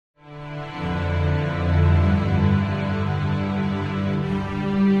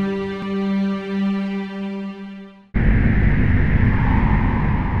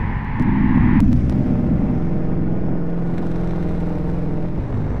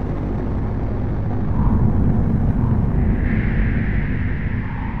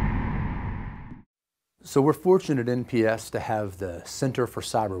So we're fortunate at NPS to have the Center for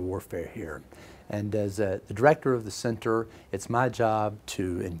Cyber Warfare here. And as the director of the center, it's my job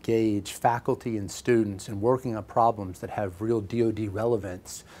to engage faculty and students in working on problems that have real DoD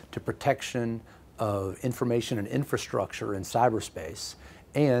relevance to protection of information and infrastructure in cyberspace,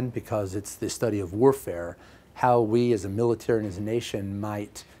 and because it's the study of warfare, how we as a military and as a nation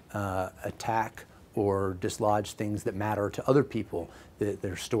might attack or dislodge things that matter to other people that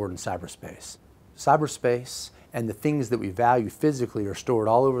are stored in cyberspace. Cyberspace and the things that we value physically are stored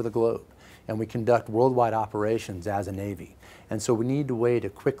all over the globe, and we conduct worldwide operations as a Navy. And so we need a way to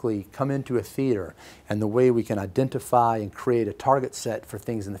quickly come into a theater, and the way we can identify and create a target set for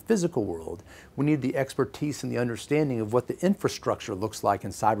things in the physical world, we need the expertise and the understanding of what the infrastructure looks like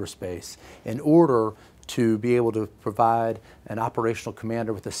in cyberspace in order to be able to provide an operational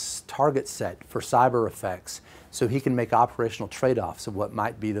commander with a target set for cyber effects so he can make operational trade-offs of what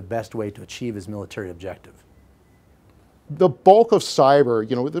might be the best way to achieve his military objective. The bulk of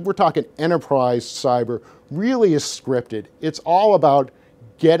cyber, we're talking enterprise cyber, really is scripted. It's all about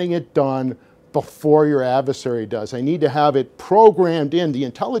getting it done before your adversary does. I need to have it programmed in. The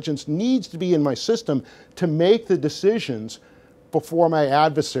intelligence needs to be in my system to make the decisions before my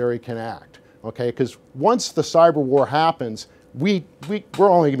adversary can act. Okay, because once the cyber war happens, we're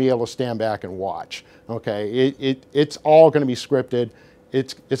only going to be able to stand back and watch. Okay, it's all going to be scripted.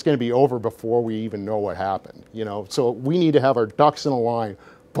 It's going to be over before we even know what happened. So we need to have our ducks in a line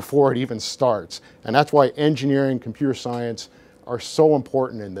before it even starts, and that's why engineering, computer science are so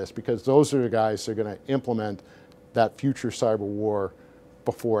important in this, because those are the guys that are going to implement that future cyber war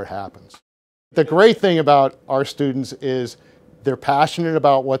before it happens. The great thing about our students is they're passionate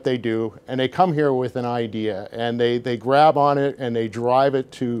about what they do, and they come here with an idea, and they grab on it and they drive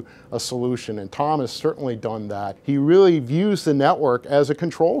it to a solution. And Tom has certainly done that. He really views the network as a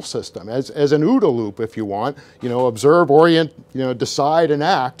control system, as an OODA loop, if you want. Observe, orient, decide, and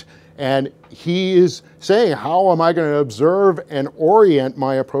act. And he is saying, how am I going to observe and orient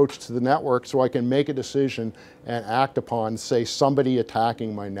my approach to the network so I can make a decision and act upon, say, somebody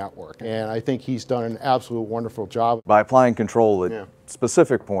attacking my network? And I think he's done an absolute wonderful job. By applying control at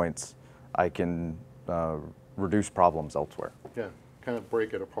specific points, I can reduce problems elsewhere. Yeah, kind of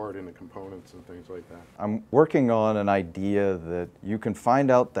break it apart into components and things like that. I'm working on an idea that you can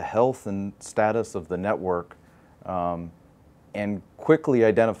find out the health and status of the network and quickly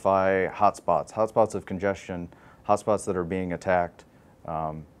identify hotspots of congestion, hotspots that are being attacked.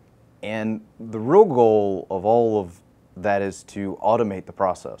 And the real goal of all of that is to automate the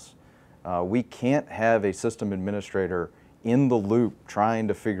process. We can't have a system administrator in the loop trying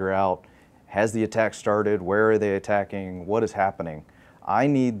to figure out, has the attack started, where are they attacking, what is happening? I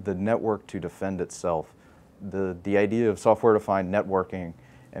need the network to defend itself. The idea of software-defined networking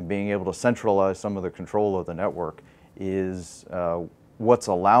and being able to centralize some of the control of the network is what's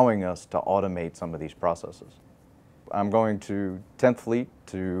allowing us to automate some of these processes. I'm going to 10th Fleet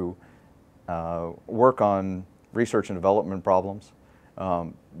to work on research and development problems.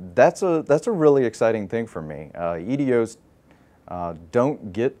 That's a really exciting thing for me. EDOs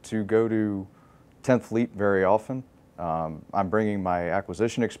don't get to go to 10th Fleet very often. I'm bringing my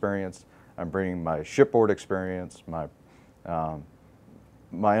acquisition experience, I'm bringing my shipboard experience, my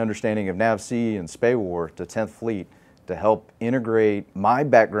understanding of NAVC and SPAWAR to 10th Fleet to help integrate my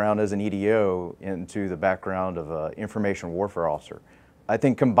background as an EDO into the background of an information warfare officer. I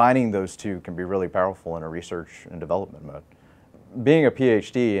think combining those two can be really powerful in a research and development mode. Being a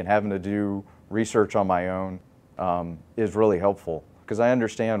PhD and having to do research on my own is really helpful, because I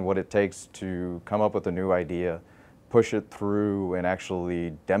understand what it takes to come up with a new idea, push it through, and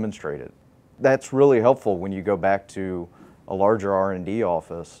actually demonstrate it. That's really helpful when you go back to a larger R&D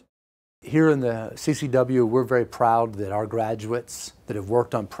office. Here in the CCW, we're very proud that our graduates that have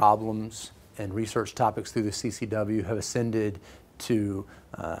worked on problems and research topics through the CCW have ascended to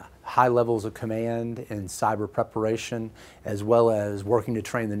high levels of command in cyber preparation, as well as working to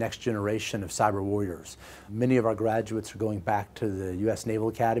train the next generation of cyber warriors. Many of our graduates are going back to the U.S. Naval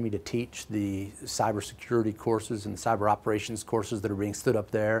Academy to teach the cybersecurity courses and cyber operations courses that are being stood up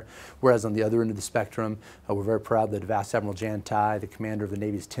there, whereas on the other end of the spectrum, we're very proud that Vice Admiral Jan Tai, the commander of the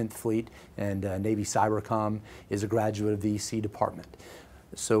Navy's 10th Fleet and Navy Cybercom, is a graduate of the EC department.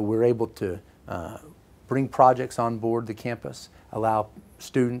 So we're able to bring projects on board the campus, allow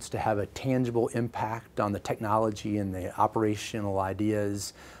students to have a tangible impact on the technology and the operational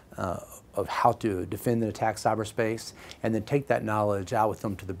ideas of how to defend and attack cyberspace, and then take that knowledge out with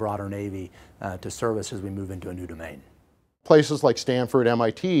them to the broader Navy to serve us as we move into a new domain. Places like Stanford,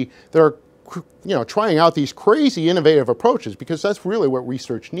 MIT, there are trying out these crazy innovative approaches, because that's really what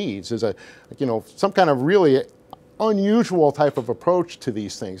research needs, is some kind of really unusual type of approach to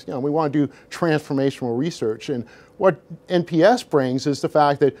these things. We want to do transformational research, and what NPS brings is the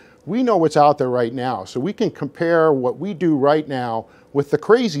fact that we know what's out there right now, so we can compare what we do right now with the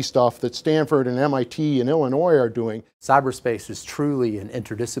crazy stuff that Stanford and MIT and Illinois are doing. Cyberspace is truly an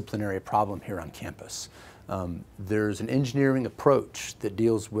interdisciplinary problem here on campus. There's an engineering approach that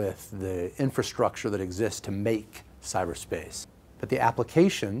deals with the infrastructure that exists to make cyberspace. But the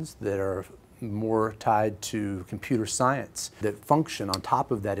applications that are more tied to computer science that function on top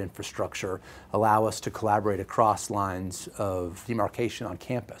of that infrastructure allow us to collaborate across lines of demarcation on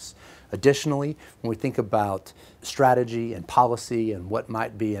campus. Additionally, when we think about strategy and policy and what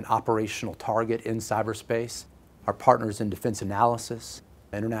might be an operational target in cyberspace, our partners in defense analysis,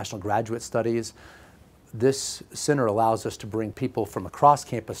 international graduate studies, this center allows us to bring people from across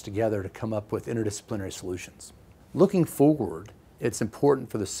campus together to come up with interdisciplinary solutions. Looking forward, it's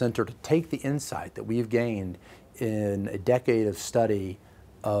important for the center to take the insight that we've gained in a decade of study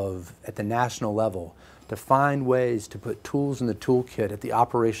at the national level to find ways to put tools in the toolkit at the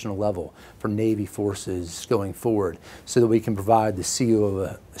operational level for Navy forces going forward, so that we can provide the CEO of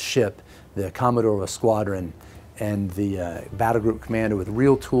a ship, the Commodore of a squadron, and the battle group commander with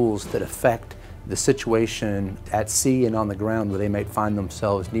real tools that affect the situation at sea and on the ground where they might find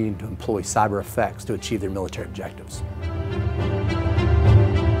themselves needing to employ cyber effects to achieve their military objectives.